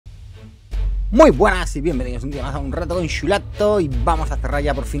Muy buenas y bienvenidos un día más a un rato con Chulato. Y vamos a cerrar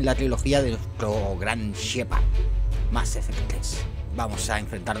ya por fin la trilogía de nuestro gran Shepard, Mass Effect 3. Vamos a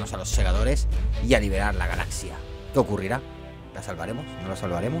enfrentarnos a los segadores y a liberar la galaxia. ¿Qué ocurrirá? ¿La salvaremos? ¿No la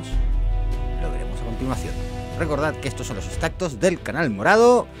salvaremos? Lo veremos a continuación. Recordad que estos son los extractos del canal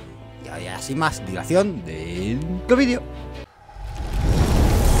morado. Y ahora sin más dilación dentro vídeo.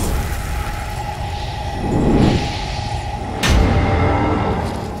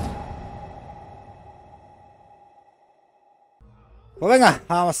 Pues venga,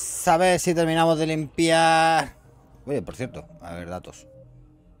 vamos a ver si terminamos de limpiar. Oye, por cierto, a ver datos.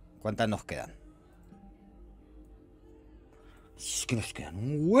 ¿Cuántas nos quedan? Es que nos quedan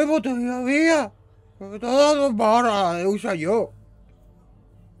un huevo todavía. Todo para usa yo.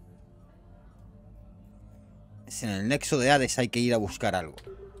 Es en el nexo de Hades, hay que ir a buscar algo.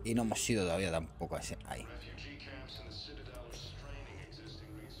 Y no hemos ido todavía tampoco a ese. Ahí.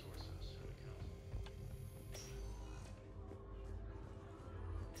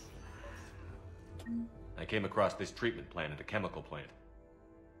 I came across this treatment plant at a chemical plant.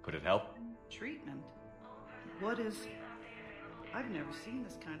 Could it help? Treatment? What is... I've never seen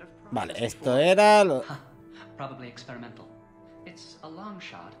this kind of Vale, process esto before. era lo... Probably experimental. It's a long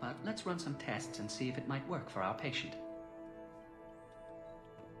shot, but let's run some tests and see if it might work for our patient.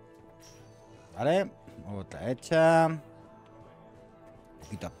 Vale, otra hecha.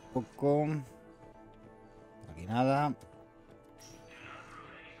 Poquito a poco. Aquí nada.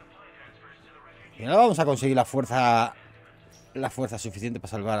 Y ahora vamos a conseguir la fuerza suficiente para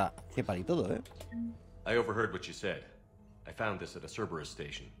salvar a Shepard y todo, ¿eh? I overheard what you said. I found this at a Cerberus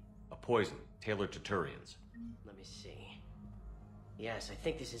station. A poison tailored to Turians. Let me see. Yes, I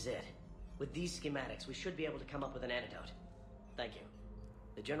think this is it. With these schematics, we should be able to come up with an antidote. Thank you.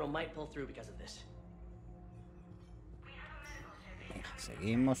 The General might pull through because of this. Venga,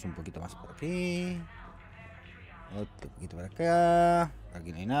 seguimos un poquito más por aquí. Otro poquito por acá. Por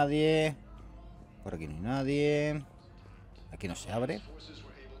aquí no hay nadie. Por aquí no hay nadie. Aquí no se abre.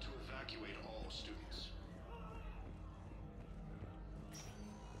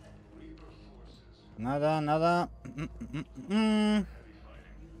 Nada, nada.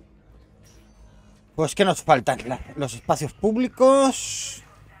 Pues que nos faltan los espacios públicos.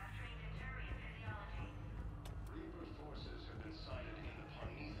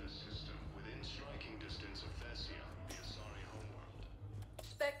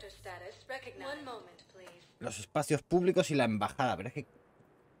 Los espacios públicos y la embajada. Pero es que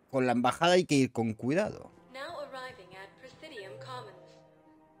con la embajada hay que ir con cuidado.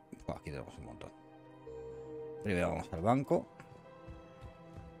 Pues aquí tenemos un montón. Primero vamos al banco.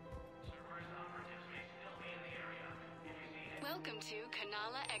 Welcome to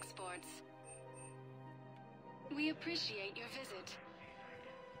Canala Exports. We appreciate your visit.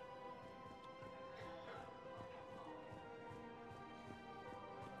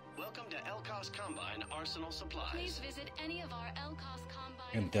 Welcome to Elcos Combine Arsenal Supplies. Please visit any of our Elcos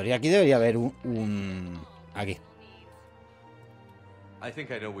Combine. En teoría aquí debería haber un... Aquí. I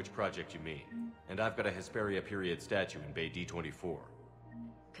think I know which project you mean. And I've got a Hesperia period statue in Bay D24.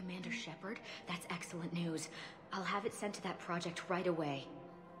 Commander Shepard, that's excellent news. I'll have it sent to that project right away.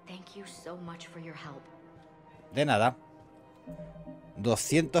 Thank you so much for your help. De nada.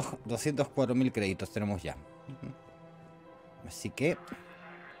 204.000 créditos tenemos ya. Así que...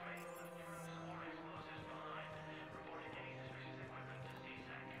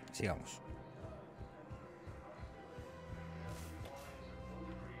 sigamos.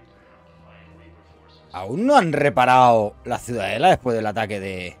 ¿Aún no han reparado la ciudadela después del ataque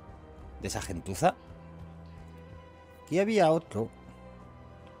de esa gentuza? Aquí había otro.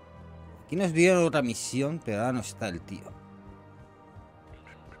 Aquí nos dieron otra misión, pero ahora no está el tío.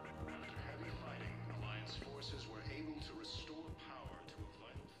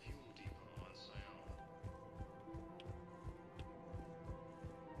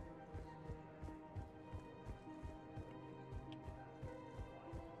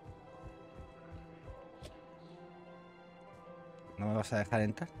 ¿No me vas a dejar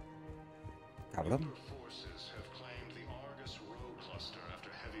entrar? Cabrón.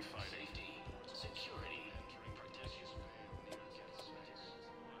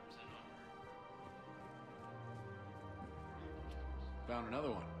 Found another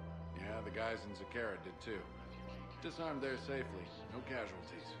one. Yeah, the guys in Zakara did too. Disarmed there safely. No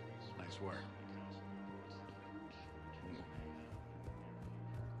casualties. Nice work.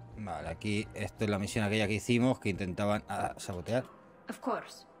 Vale, aquí esto es la misión aquella que hicimos que intentaban sabotear. Of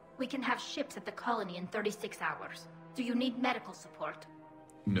course. We can have ships at the colony in 36 hours. Do you need medical support?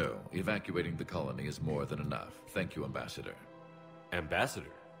 No, evacuating the colony is more than enough. Thank you, Ambassador.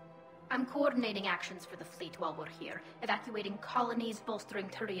 Ambassador? I'm coordinating actions for the fleet while we're here, evacuating colonies, bolstering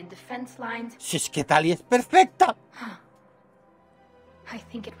Turian defense lines. Si es que Tali es perfecta. I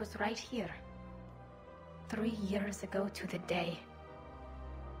think it was right here. 3 years ago to the day.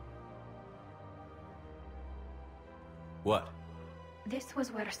 What? This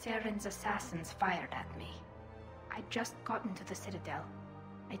was where Saren's assassins fired at me. I'd just gotten to the Citadel.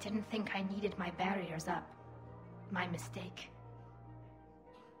 I didn't think I needed my barriers up. My mistake.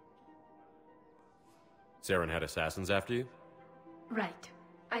 Saren had assassins after you? Right.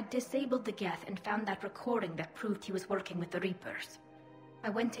 I disabled the Geth and found that recording that proved he was working with the Reapers. I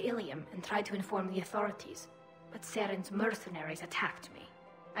went to Ilium and tried to inform the authorities, but Saren's mercenaries attacked me.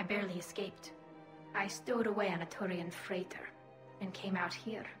 I barely escaped. I stowed away on a Turian freighter and came out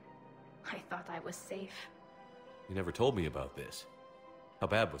here. I thought I was safe. You never told me about this. How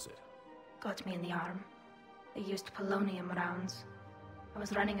bad was it? Got me in the arm. They used polonium rounds. I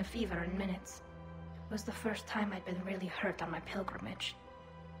was running a fever in minutes. It was the first time I'd been really hurt on my pilgrimage.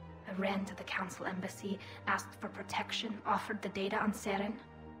 I ran to the council embassy, asked for protection, offered the data on Saren.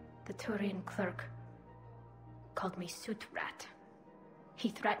 The Turian clerk called me Soot Rat. He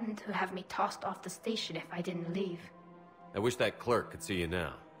threatened to have me tossed off the station if I didn't leave. I wish that clerk could see you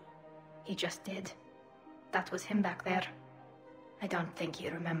now. He just did. That was him back there. I don't think he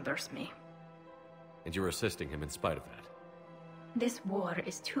remembers me. And you're assisting him in spite of that. This war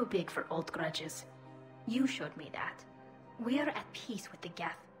is too big for old grudges. You showed me that. We're at peace with the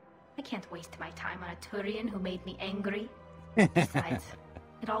Geth. I can't waste my time on a Turian who made me angry. Besides,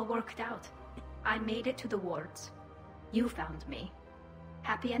 it all worked out. I made it to the wards. You found me.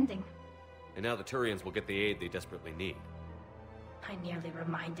 Happy ending. And now the Turians will get the aid they desperately need. I nearly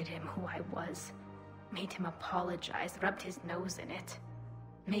reminded him who I was. Made him apologize, rubbed his nose in it.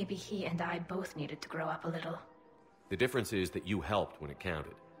 Maybe he and I both needed to grow up a little. The difference is that you helped when it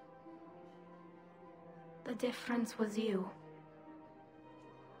counted. The difference was you.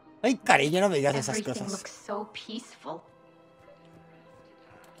 Ay, cariño, no me digas esas Everything cosas. looks so peaceful.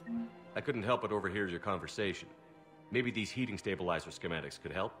 I couldn't help but overhear your conversation. Maybe these heating stabilizer schematics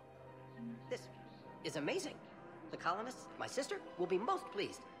could help? This is amazing. The colonists, my sister, will be most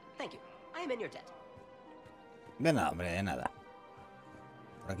pleased. Thank you. I am in your debt. De nada, hombre, de nada.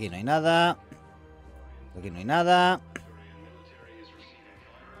 Por aquí no hay nada. Por aquí no hay nada.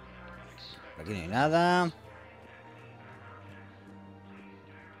 Por aquí no hay nada.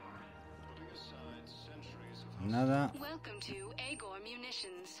 Nada. Welcome to Agor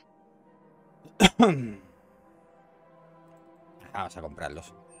Munitions. Vamos a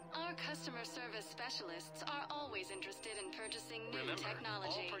comprarlos. Our customer service specialists are always interested in purchasing new Remember,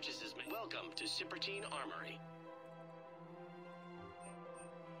 technology. all purchases made. Welcome to Cipertine Armory.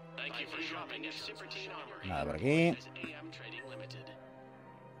 Thank you for shopping at Cipertine Armory. Nada por aquí. AM Trading Limited.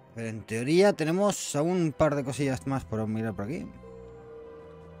 Pero en teoría tenemos aún un par de cosillas más por mirar por aquí.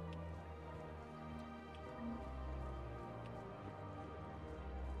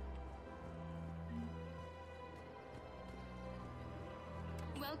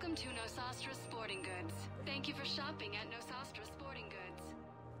 Welcome to Nosastra Sporting Goods. Thank you for shopping at Nosastra Sporting Goods.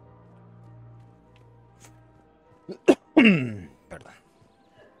 Perdón.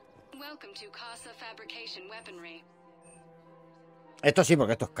 Welcome to Casa Fabrication Weaponry. Esto sí,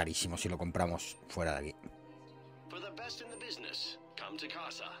 porque esto es carísimo si lo compramos fuera de aquí. For the best in the business, come to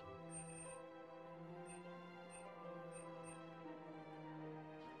Casa.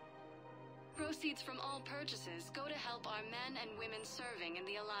 Proceeds from all purchases go to help our men and women serving in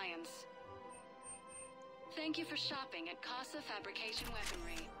the Alliance. Thank you for shopping at Casa Fabrication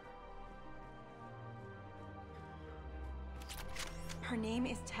Weaponry. Her name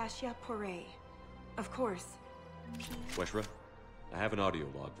is Tasha Poray. Of course. Weshra, I have an audio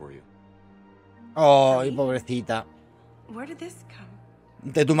log for you. Ay, pobrecita. Where did this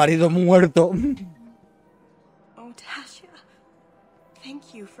come? De tu marido muerto. Oh, Tasha.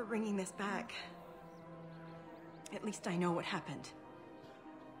 Thank you for bringing this back. At least I know what happened.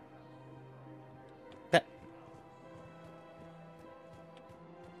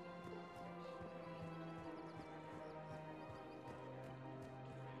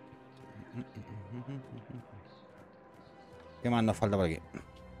 ¿Qué más nos falta por aquí?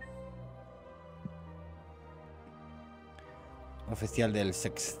 Oficial del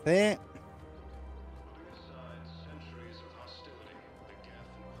SEXC.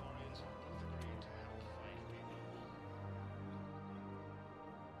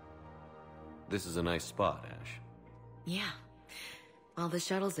 This is a nice spot, Ash. Yeah. All the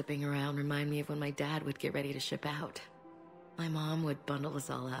shuttles zipping around remind me of when my dad would get ready to ship out. My mom would bundle us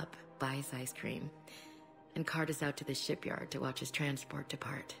all up, buy us ice cream, and cart us out to the shipyard to watch his transport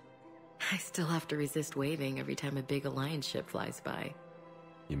depart. I still have to resist waving every time a big alliance ship flies by.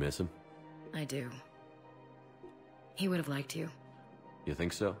 You miss him? I do. He would have liked you. You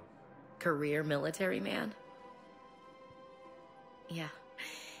think so? Career military man? Yeah.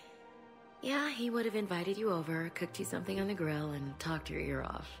 Yeah, he would have invited you over, cooked you something on the grill, and talked your ear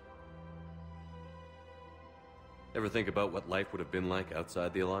off. Ever think about what life would have been like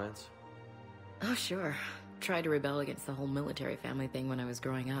outside the Alliance? Oh, sure. Tried to rebel against the whole military family thing when I was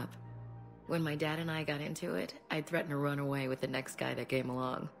growing up. When my dad and I got into it, I'd threaten to run away with the next guy that came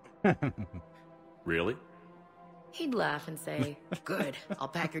along. Really? He'd laugh and say, "Good, I'll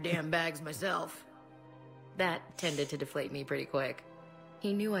pack your damn bags myself." That tended to deflate me pretty quick.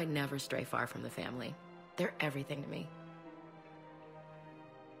 He knew I'd never stray far from the family. They're everything to me.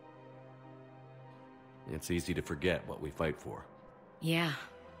 It's easy to forget what we fight for. Yeah,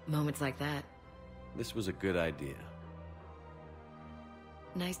 moments like that. This was a good idea.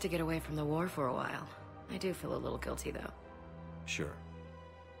 Nice to get away from the war for a while. I do feel a little guilty, though. Sure.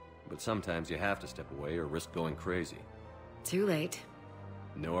 But sometimes you have to step away or risk going crazy. Too late.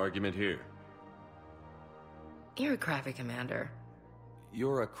 No argument here. You're a crappy commander.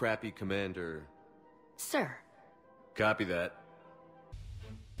 You're a crappy commander. Sir. Copy that.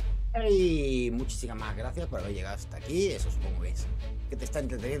 Y muchísimas más gracias por haber llegado hasta aquí. Eso supongo que te está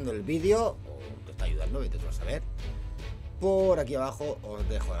entreteniendo el vídeo o te está ayudando, vete tú a saber. Por aquí abajo os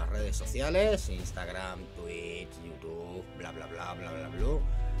dejo las redes sociales, Instagram, Twitch, YouTube, bla bla bla bla bla bla,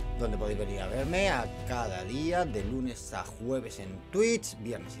 donde podéis venir a verme a cada día, de lunes a jueves en Twitch,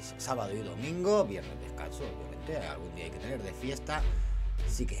 viernes y sábado y domingo, viernes descanso, obviamente, algún día hay que tener de fiesta.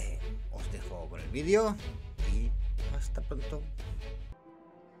 Así que os dejo con el vídeo y hasta pronto.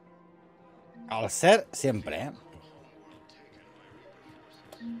 Al ser siempre, ¿eh?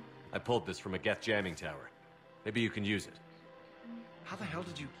 I pulled this from a Geth jamming tower. Maybe you can use it. How the hell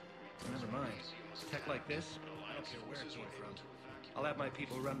did you... Never mind. Tech like this? I don't care where it came from. I'll have my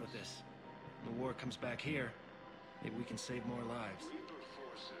people run with this. When the war comes back here, maybe we can save more lives.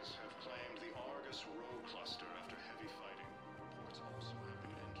 Forces have claimed the Argus Row cluster after heavy fighting. Reports also have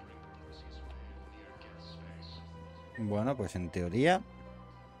been entering the Blissey's field near Geth's face. Bueno, pues en teoría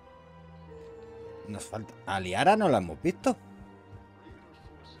nos falta... A Liara no la hemos visto.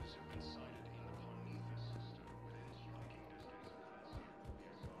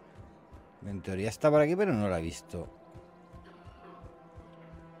 En teoría está por aquí, pero no la he visto.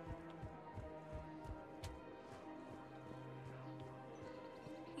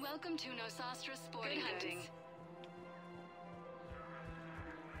 Welcome to Nosastra Sporting Hunting.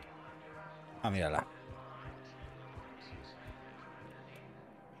 Ah, mírala.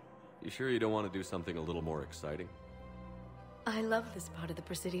 You sure you don't want to do something a little more exciting? I love this part of the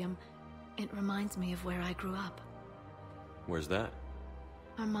Presidium. It reminds me of where I grew up. Where's that?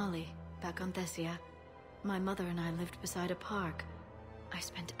 Armali, back on Thessia. My mother and I lived beside a park. I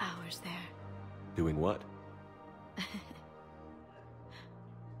spent hours there. Doing what?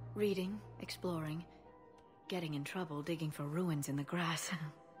 Reading, exploring, getting in trouble digging for ruins in the grass.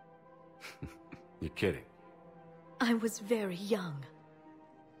 You're kidding. I was very young.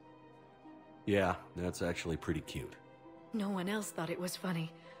 Yeah, that's actually pretty cute. No one else thought it was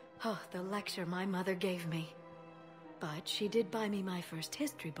funny. Oh, the lecture my mother gave me. But she did buy me my first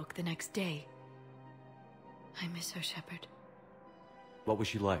history book the next day. I miss her, Shepard. What was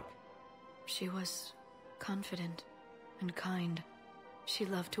she like? She was confident and kind. She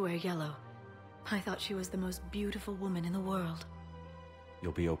loved to wear yellow. I thought she was the most beautiful woman in the world.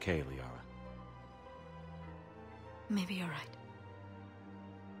 You'll be okay, Liara. Maybe you're right.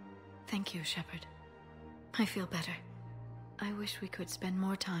 Thank you, Shepard. I feel better. I wish we could spend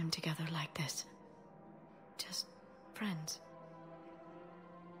more time together like this. Just friends.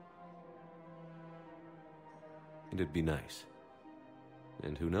 And it'd be nice.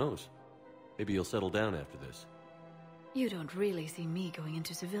 And who knows? Maybe you'll settle down after this. You don't really see me going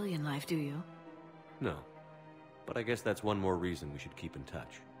into civilian life, do you? No. But I guess that's one more reason we should keep in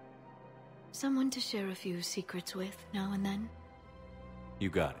touch. Someone to share a few secrets with now and then? You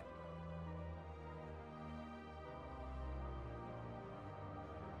got it.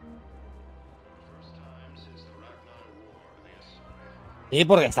 Sí,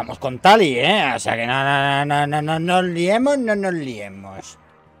 porque estamos con Tali, ¿eh? O sea que no nos liemos, no nos liemos.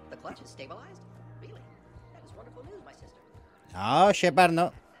 No, Shepard,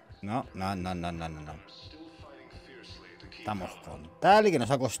 no. No. Estamos con Tali, que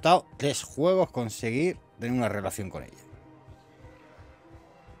nos ha costado 3 juegos conseguir tener una relación con ella.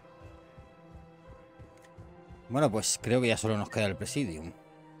 Bueno, pues creo que ya solo nos queda el Presidium.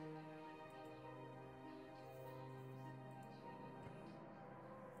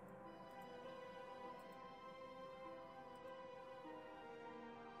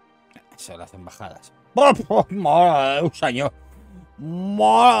 Eso, las embajadas. ¡Mola, un señor!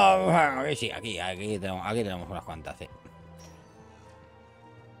 ¡Mola! Sí, aquí tenemos unas cuantas, sí.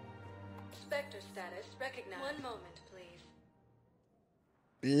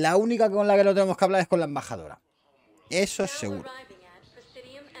 La única con la que no tenemos que hablar es con la embajadora. Eso es seguro.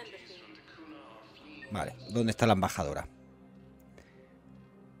 Vale, ¿dónde está la embajadora?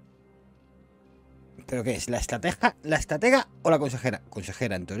 ¿Pero qué es? ¿La estratega o la consejera?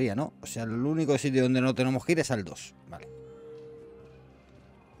 Consejera, en teoría, ¿no? O sea, el único sitio donde no tenemos que ir es al 2. Vale.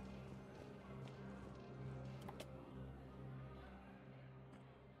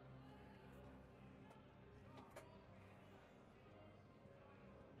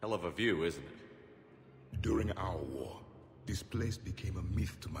 Hell of a view, isn't it? During our war, this place became a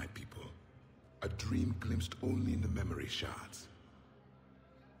myth to my people. A dream glimpsed only in the memory shards.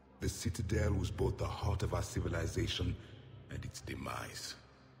 The Citadel was both the heart of our civilization and its demise.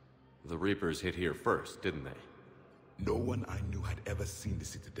 The Reapers hit here first, didn't they? No one I knew had ever seen the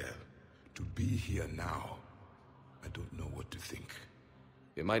Citadel. To be here now, I don't know what to think.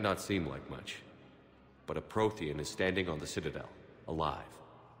 It might not seem like much, but a Prothean is standing on the Citadel, alive.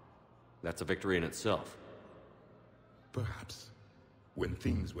 That's a victory in itself. Perhaps. When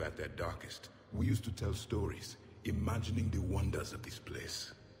things were at their darkest, we used to tell stories, imagining the wonders of this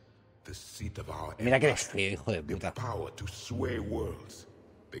place. The seat of our Mira que eres feo, hijo de puta. The power to sway worlds.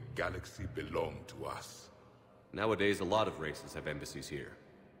 The galaxy belonged to us. Nowadays, a lot of races have embassies here.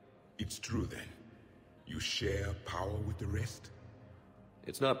 It's true then. You share power with the rest?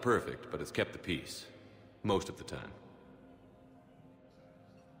 It's not perfect, but it's kept the peace. Most of the time.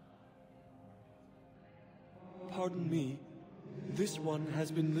 Pardon me. This one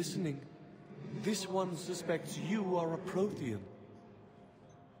has been listening. This one suspects you are a Prothean.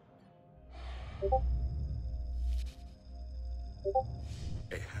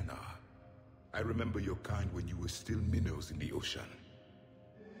 Hannah, I remember your kind when you were still minnows in the ocean.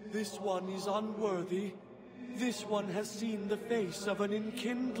 This one is unworthy. This one has seen the face of an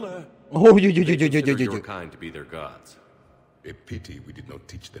enkindler. Oh, They consider your kind to be their gods. A pity we did not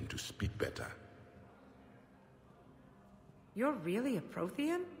teach them to speak better. You're really a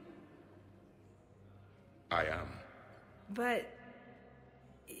Prothean? I am. But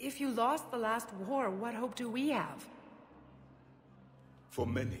if you lost the last war, what hope do we have? For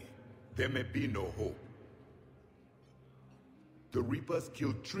many, there may be no hope. The Reapers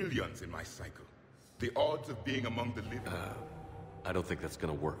killed trillions in my cycle. The odds of being among the living... I don't think that's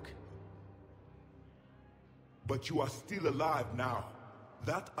gonna work. But you are still alive now.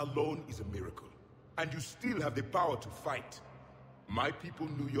 That alone is a miracle. And you still have the power to fight. My people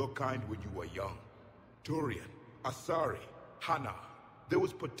knew your kind when you were young. Turian, Asari, Hannah. There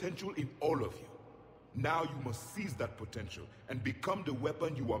was potential in all of you. Now you must seize that potential and become the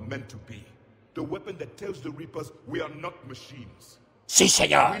weapon you are meant to be. The weapon that tells the Reapers we are not machines. Sí,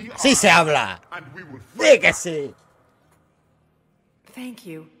 señor. Sí se habla. And we will Sí que sí. Thank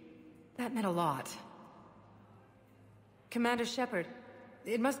you. That meant a lot. Commander Shepard,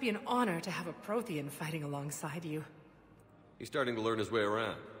 it must be an honor to have a Prothean fighting alongside you. He's starting to learn his way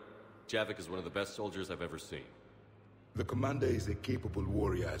around. Javik is one of the best soldiers I've ever seen. The commander is a capable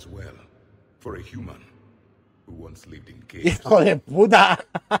warrior as well. For a human who once lived in caves. Hijo de puta.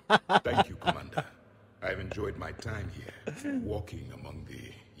 Thank you, Commander. I've enjoyed my time here, walking among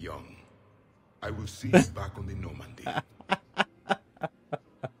the young. I will see you back on the Normandy.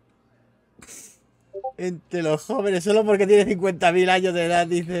 Entre los jóvenes, solo porque tiene 50.000 años de edad,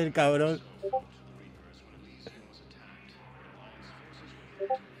 dice el cabrón.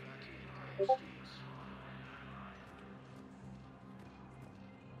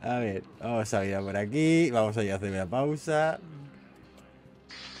 A ver, vamos a mirar por aquí. Vamos a ir a hacer una pausa.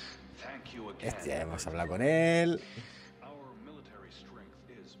 Este ya hemos hablado con él.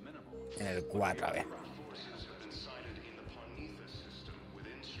 En el 4, a ver.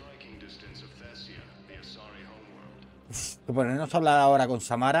 Bueno, nos habla ahora con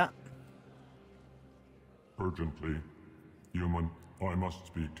Samara. Urgently, human, I must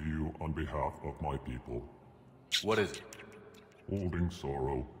speak to you on behalf of my people. What is it? Holding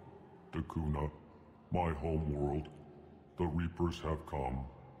sorrow, Dakuna, my home world, the Reapers have come.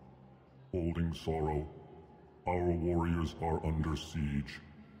 Holding sorrow, our warriors are under siege,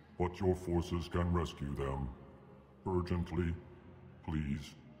 but your forces can rescue them. Urgently,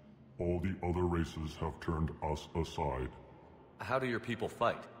 please. All the other races have turned us aside. How do your people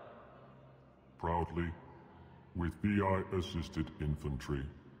fight? Proudly, with BI-assisted infantry.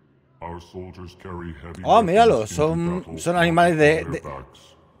 Our soldiers carry heavy oh, míralo, son animales de...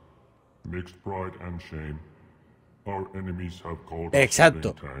 Mixed pride and shame. Our enemies have called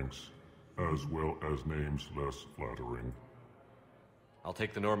Exacto. tanks. as well as names less flattering. I'll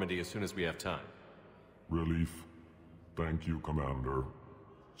take the Normandy as soon as we have time. Relief. Thank you, Commander.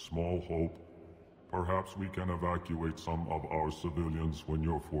 Small hope. Perhaps we can evacuate some of our civilians when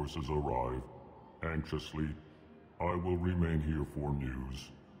your forces arrive. Anxiously, I will remain here for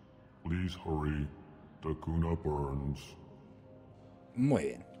news. Please hurry. Takuna burns. Muy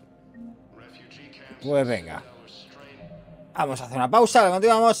bien. Pues venga. Vamos a hacer una pausa, la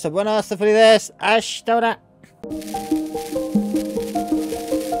continuamos. Buenas, felices. Hasta ahora.